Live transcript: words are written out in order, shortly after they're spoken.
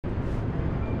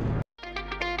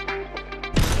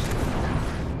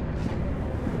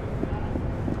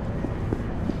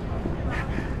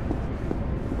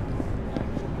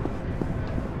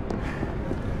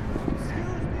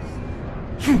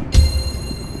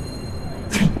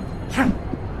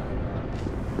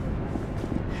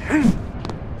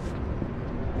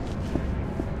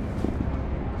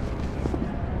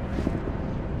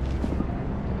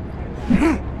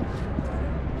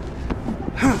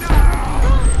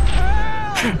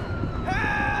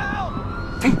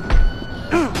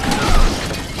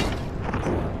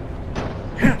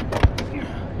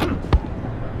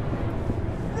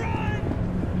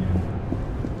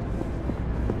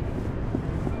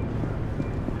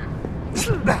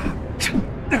Away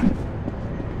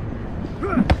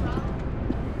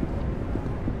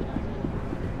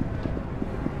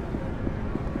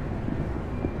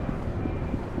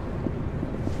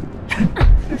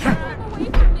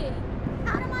from me!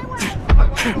 Out of my way!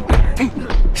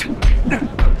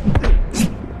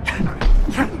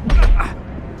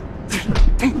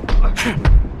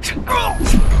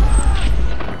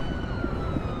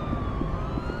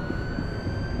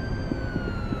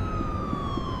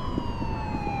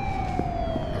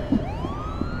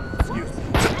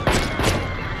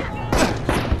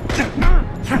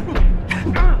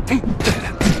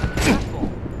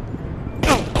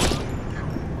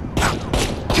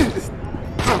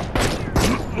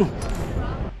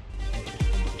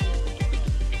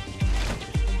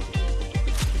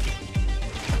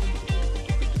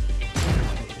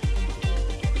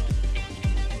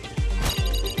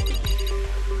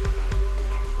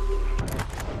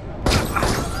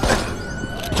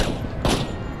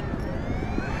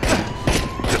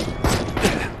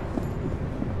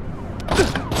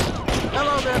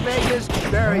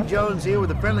 Barry Jones here with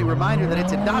a friendly reminder that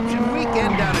it's adoption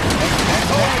weekend down in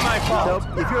Totally my fault.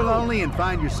 So if you're lonely and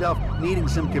find yourself needing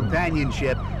some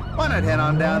companionship, why not head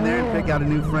on down there and pick out a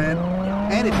new friend?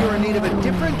 And if you're in need of a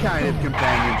different kind of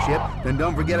companionship, then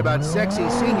don't forget about sexy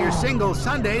senior single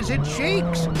Sundays at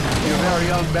Cheeks. Your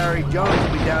very own Barry Jones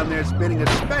will be down there spinning a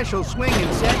special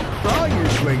swinging set for all your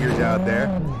swingers out there.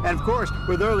 And of course,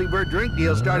 with early bird drink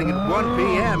deals starting at 1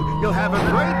 p.m., you'll have a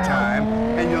great time,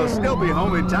 and you'll still be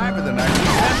home in time for the night.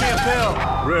 Send me a bill.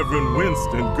 Reverend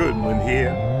Winston Goodman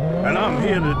here, and I'm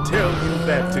here to tell you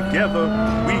that together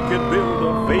we can build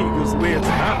a Vegas where it's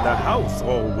not the house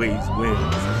always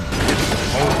wins. It's the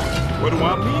home. What do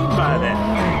I mean by that?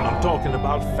 I'm talking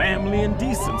about family and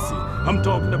decency. I'm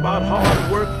talking about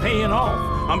hard work paying off.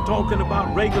 I'm talking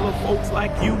about regular folks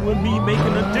like you and me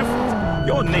making a difference.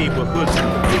 Your neighborhoods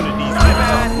and communities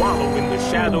that wallow in the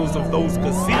shadows of those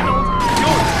casinos.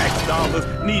 Your tax dollars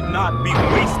need not be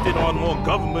wasted on more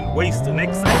government waste and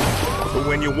excess. So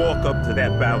when you walk up to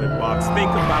that ballot box, think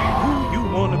about who you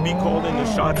want to be calling the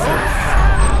shots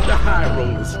at. The high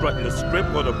rollers strutting the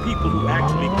strip or the people who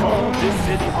actually call this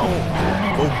city home.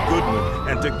 Vote Goodman,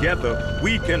 and together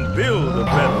we can build a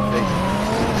better Vegas.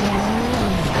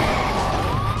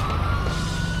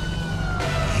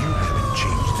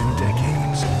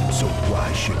 So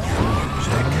why should your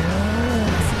music?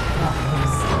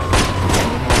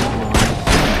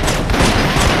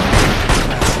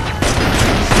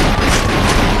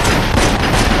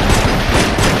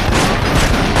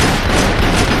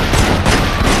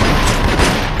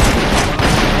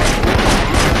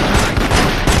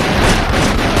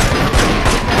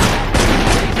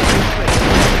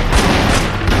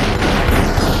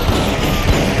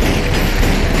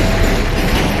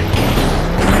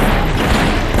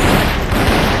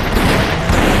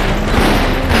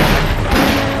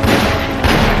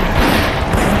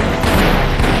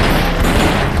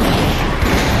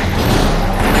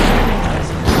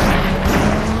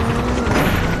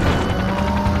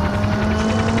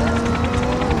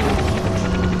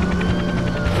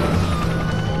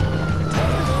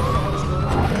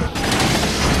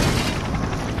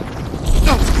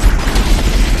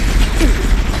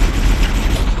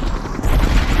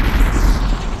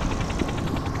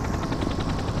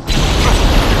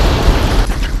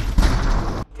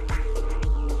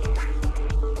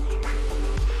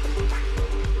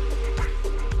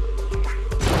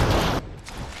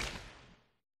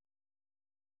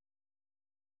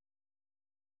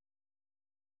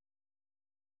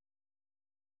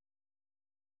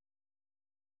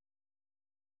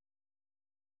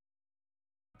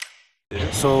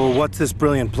 So what's this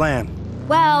brilliant plan?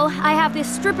 Well, I have this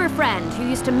stripper friend who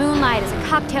used to moonlight as a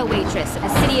cocktail waitress at a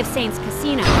City of Saints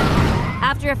casino.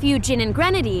 After a few gin and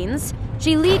grenadines,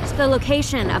 she leaked the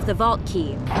location of the vault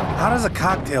key. How does a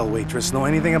cocktail waitress know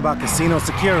anything about casino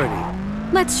security?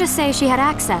 Let's just say she had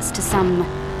access to some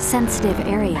sensitive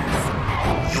areas.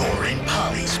 You're in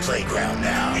Polly's playground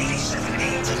now.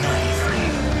 87.8 to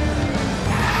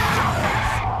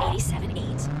 93.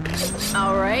 87.8.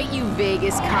 All right, you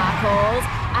Vegas cockholes.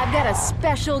 I've got a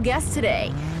special guest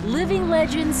today. Living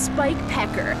legend Spike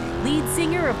Pecker, lead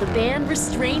singer of the band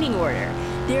Restraining Order.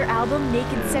 Their album,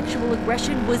 Naked Sexual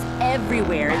Aggression, was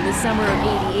everywhere in the summer of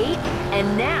 '88,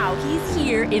 and now he's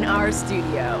here in our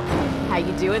studio. How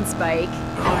you doing, Spike?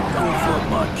 I coughed up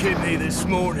my kidney this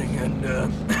morning, and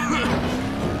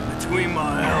between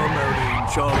my alimony and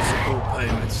child support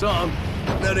payments, I'm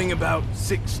netting about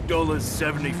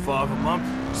 $6.75 a month.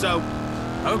 So,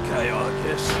 okay, I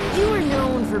guess. You are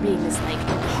known for being this, like,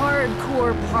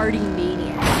 hardcore party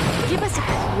maniac. Give us a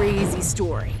crazy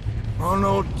story. On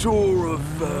our tour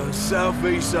of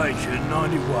Southeast Asia in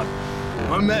 '91,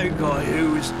 I met a guy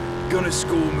who was gonna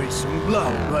score me some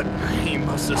blow, but he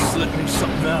must have slipped me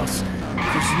something else.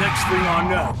 Because next thing I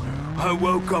know, I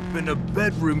woke up in a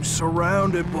bedroom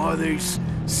surrounded by these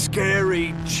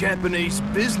scary Japanese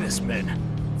businessmen.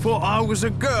 Thought I was a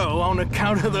girl on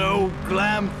account of the old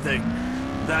glam thing.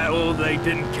 That or they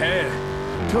didn't care.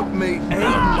 Took me 8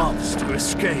 months to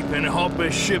escape and hop a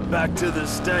ship back to the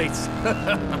States.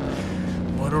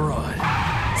 What a ride.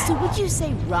 So would you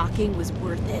say rocking was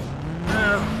worth it?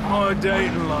 My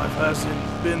dating life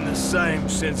hasn't been the same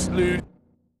since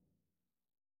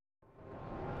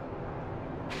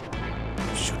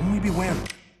Shouldn't we be wearing...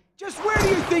 Just where do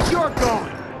you think you're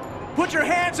going? Put your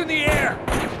hands in the air!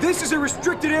 This is a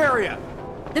restricted area!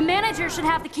 The manager should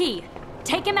have the key.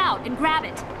 Take him out and grab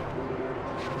it.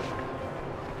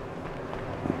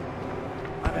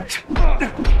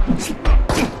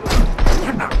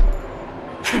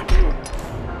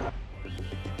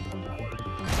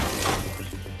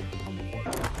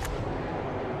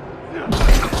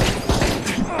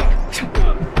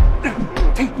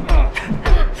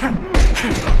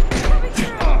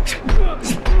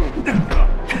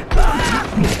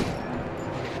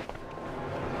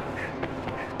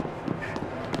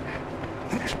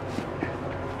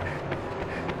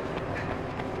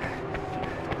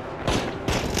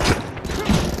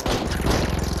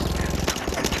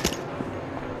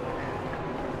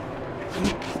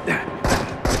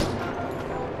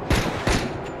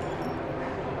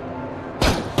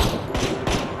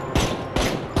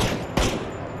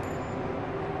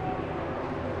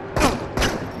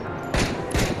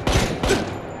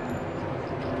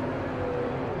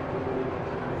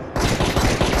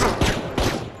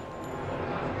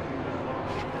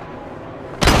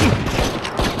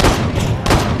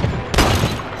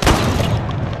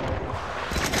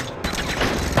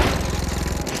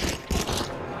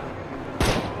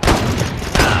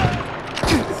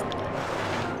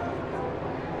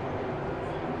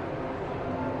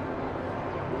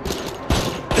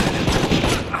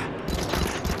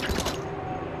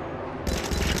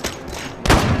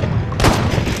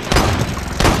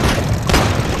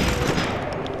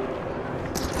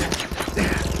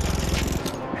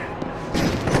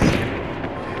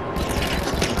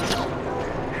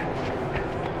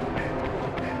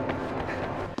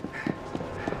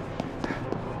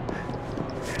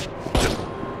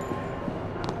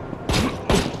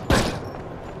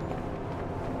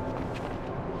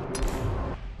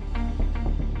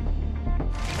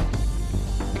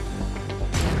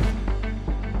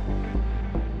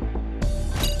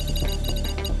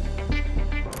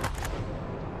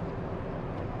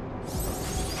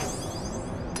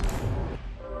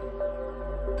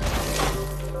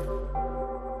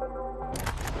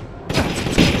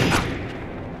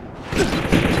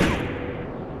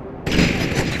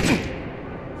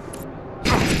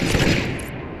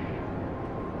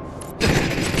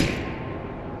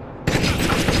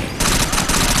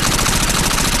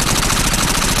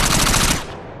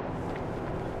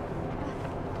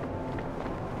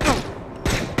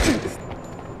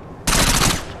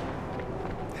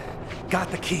 Got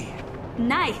the key.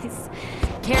 Nice.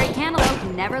 Carrie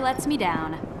Cantaloupe never lets me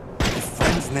down. Your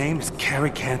friend's name is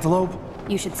Carrie Cantaloupe?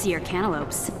 You should see her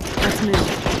cantaloupes. Let's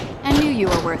move. I knew you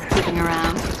were worth keeping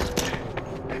around.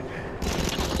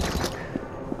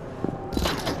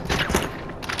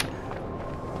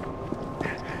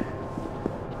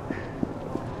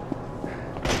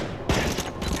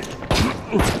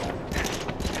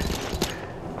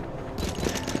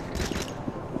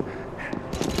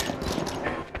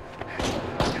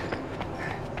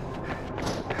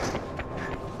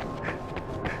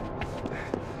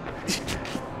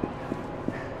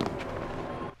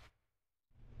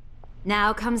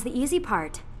 Now comes the easy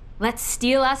part. Let's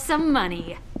steal us some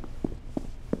money.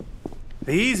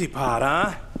 The easy part,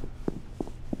 huh?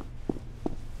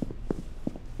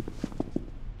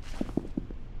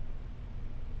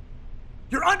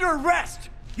 You're under arrest!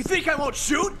 You think I won't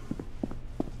shoot?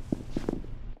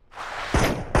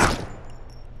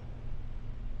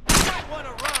 I wanna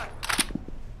run!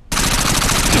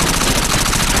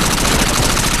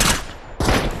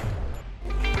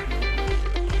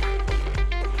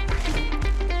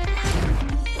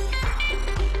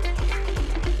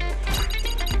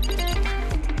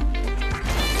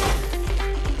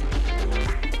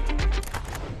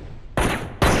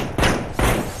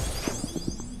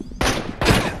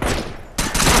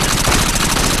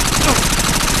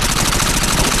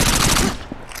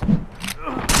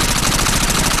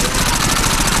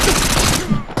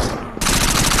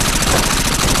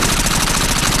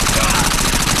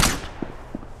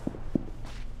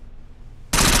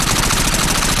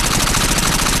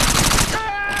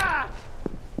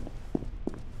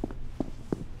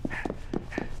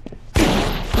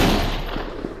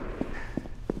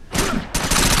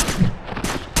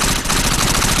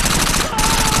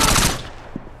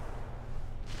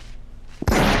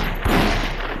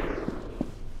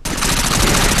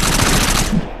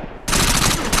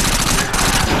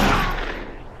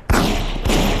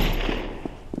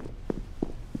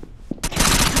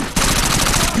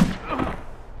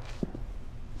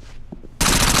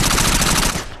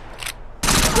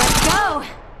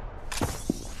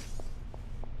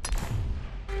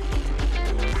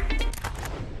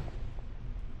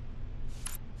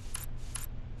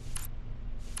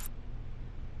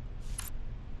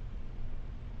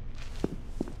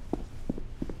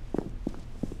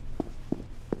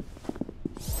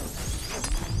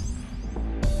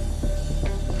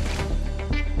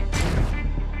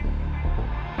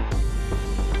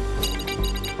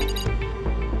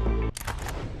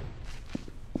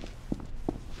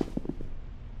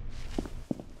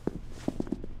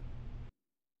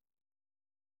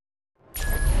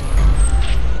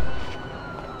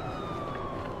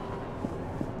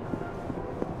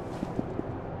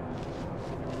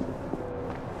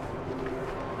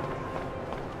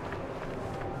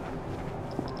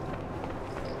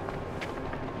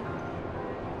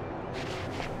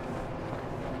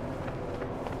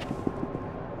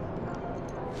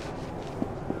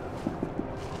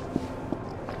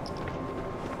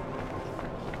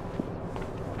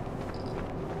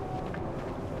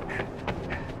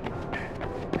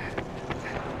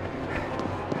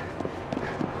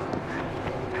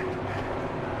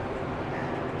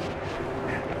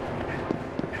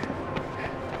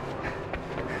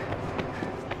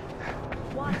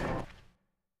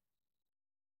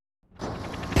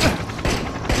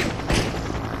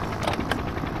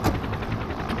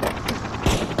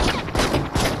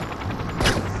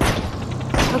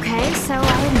 So I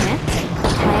admit, the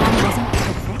plan wasn't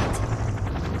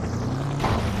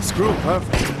perfect. Screw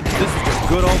perfect. This is just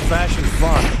good old-fashioned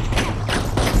fun.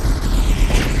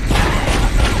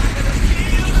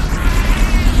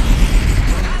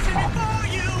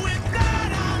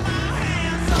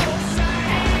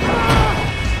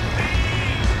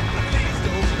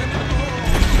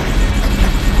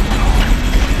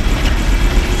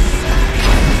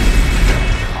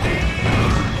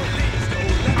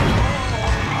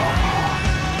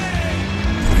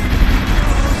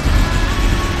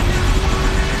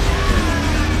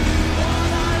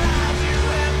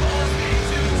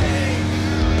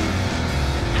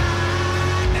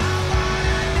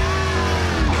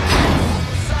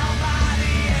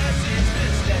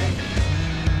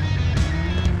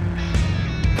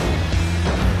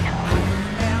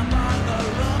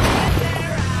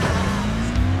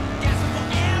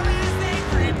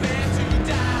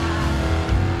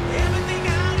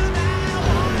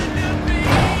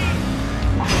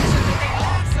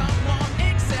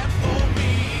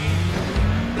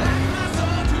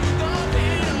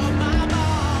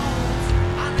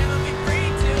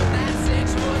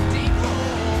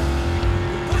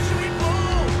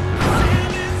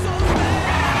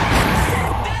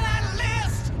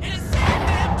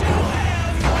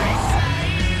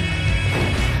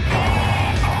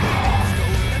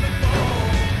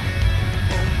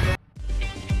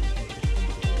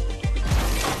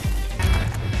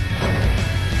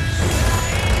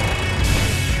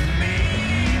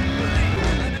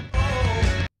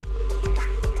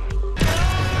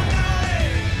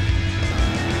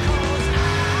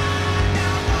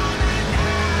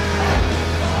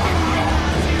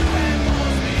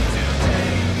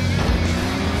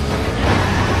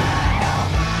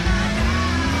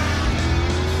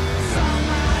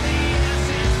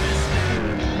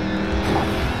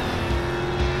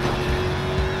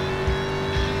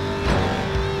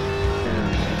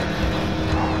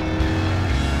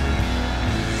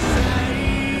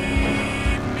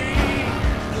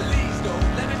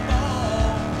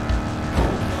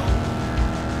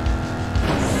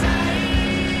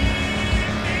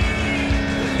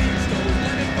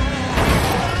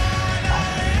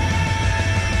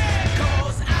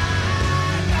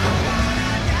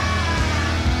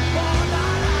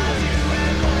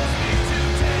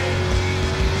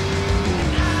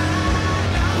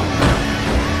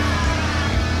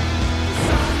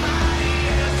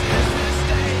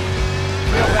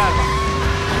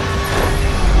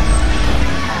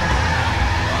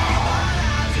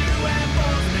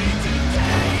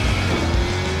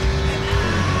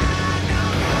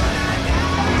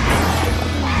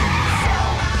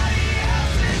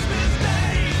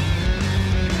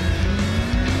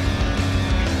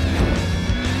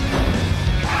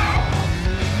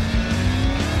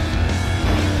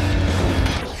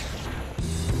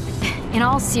 In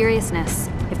all seriousness,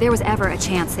 if there was ever a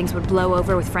chance things would blow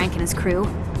over with Frank and his crew,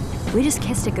 we just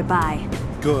kissed it goodbye.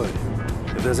 Good.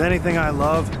 If there's anything I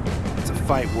love, it's a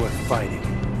fight worth fighting.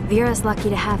 Vera's lucky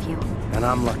to have you. And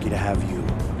I'm lucky to have you.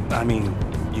 I mean,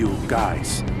 you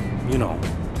guys. You know,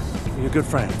 you're good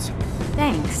friends.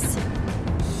 Thanks.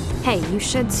 Hey, you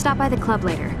should stop by the club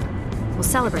later. We'll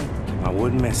celebrate. I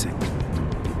wouldn't miss it.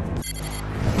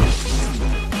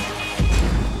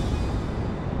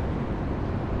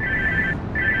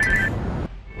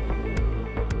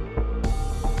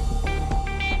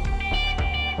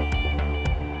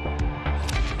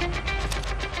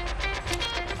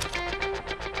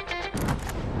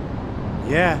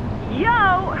 Yeah.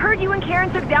 Yo, heard you and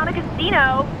Karen took down a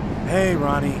casino. Hey,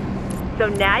 Ronnie. So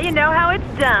now you know how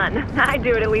it's done. I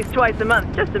do it at least twice a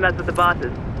month just to mess with the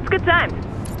bosses. It's good times.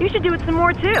 You should do it some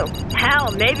more too.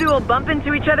 Hell, maybe we'll bump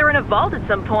into each other in a vault at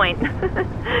some point.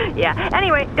 Yeah,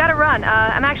 anyway, gotta run.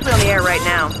 I'm actually on the air right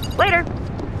now. Later.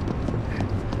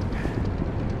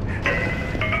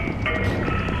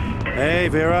 Hey,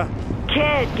 Vera.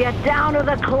 Kid, get down to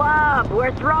the club.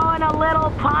 We're throwing a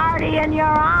little party in your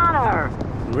honor.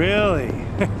 Really?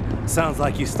 Sounds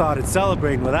like you started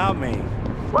celebrating without me.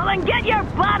 Well, then get your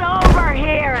butt over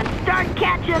here and start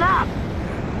catching up.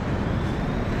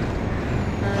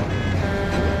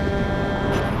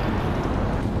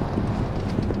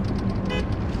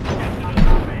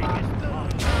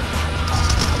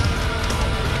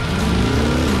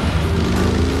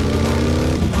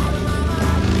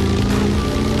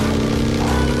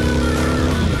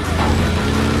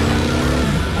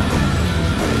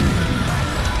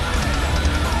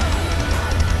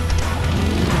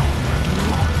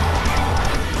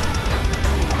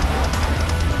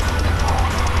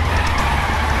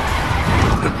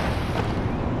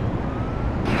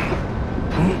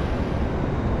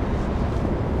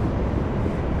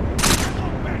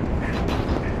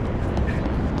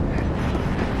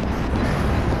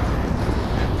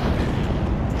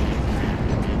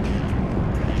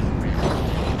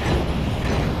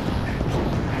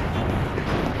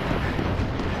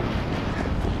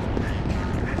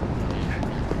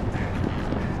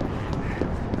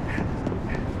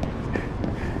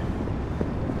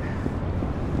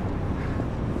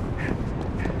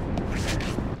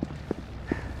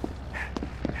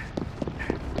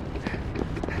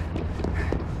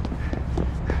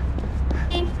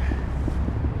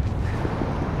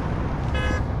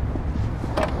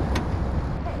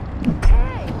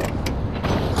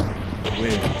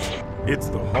 wins. It's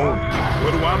the home.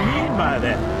 What do I mean by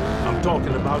that? I'm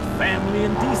talking about family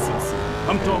and decency.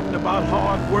 I'm talking about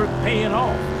hard work paying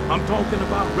off. I'm talking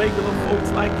about regular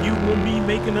folks like you and me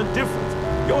making a difference.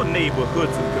 Your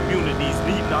neighborhoods and communities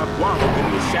need not wallow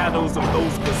in the shadows of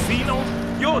those casinos.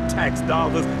 Your tax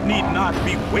dollars need not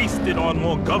be wasted on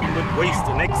more government waste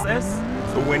and excess.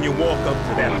 So when you walk up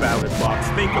to that ballot box,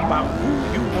 think about who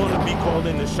you want to be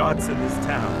calling the shots in this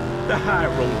town. The high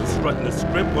rollers strutting the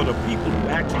script, or the people who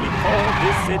actually call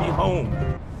this city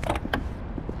home.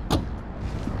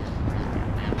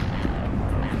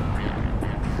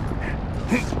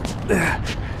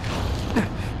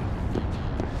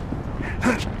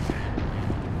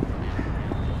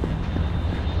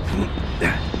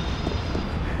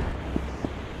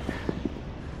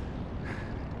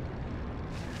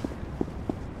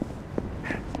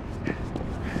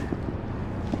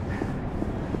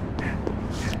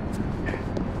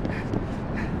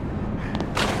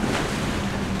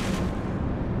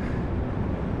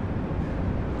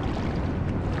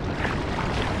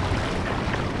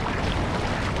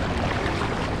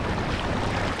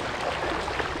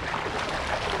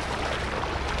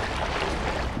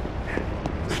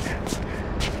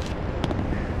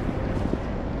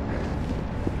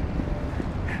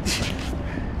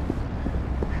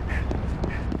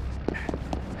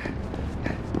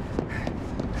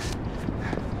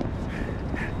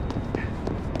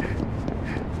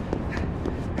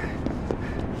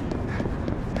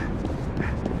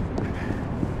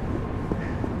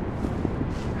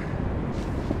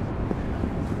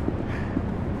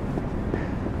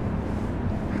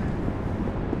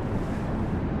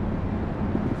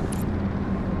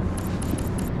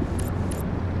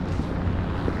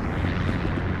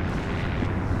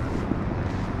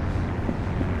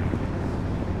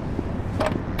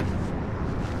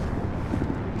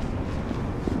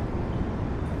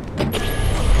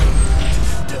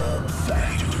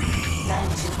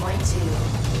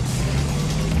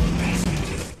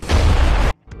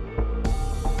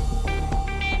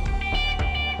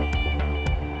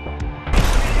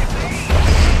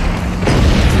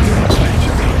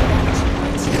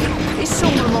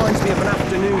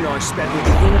 I spent with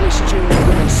the English junior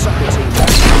women's soccer team at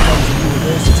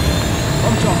University.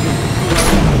 I'm talking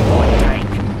right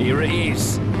tank. Here it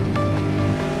is.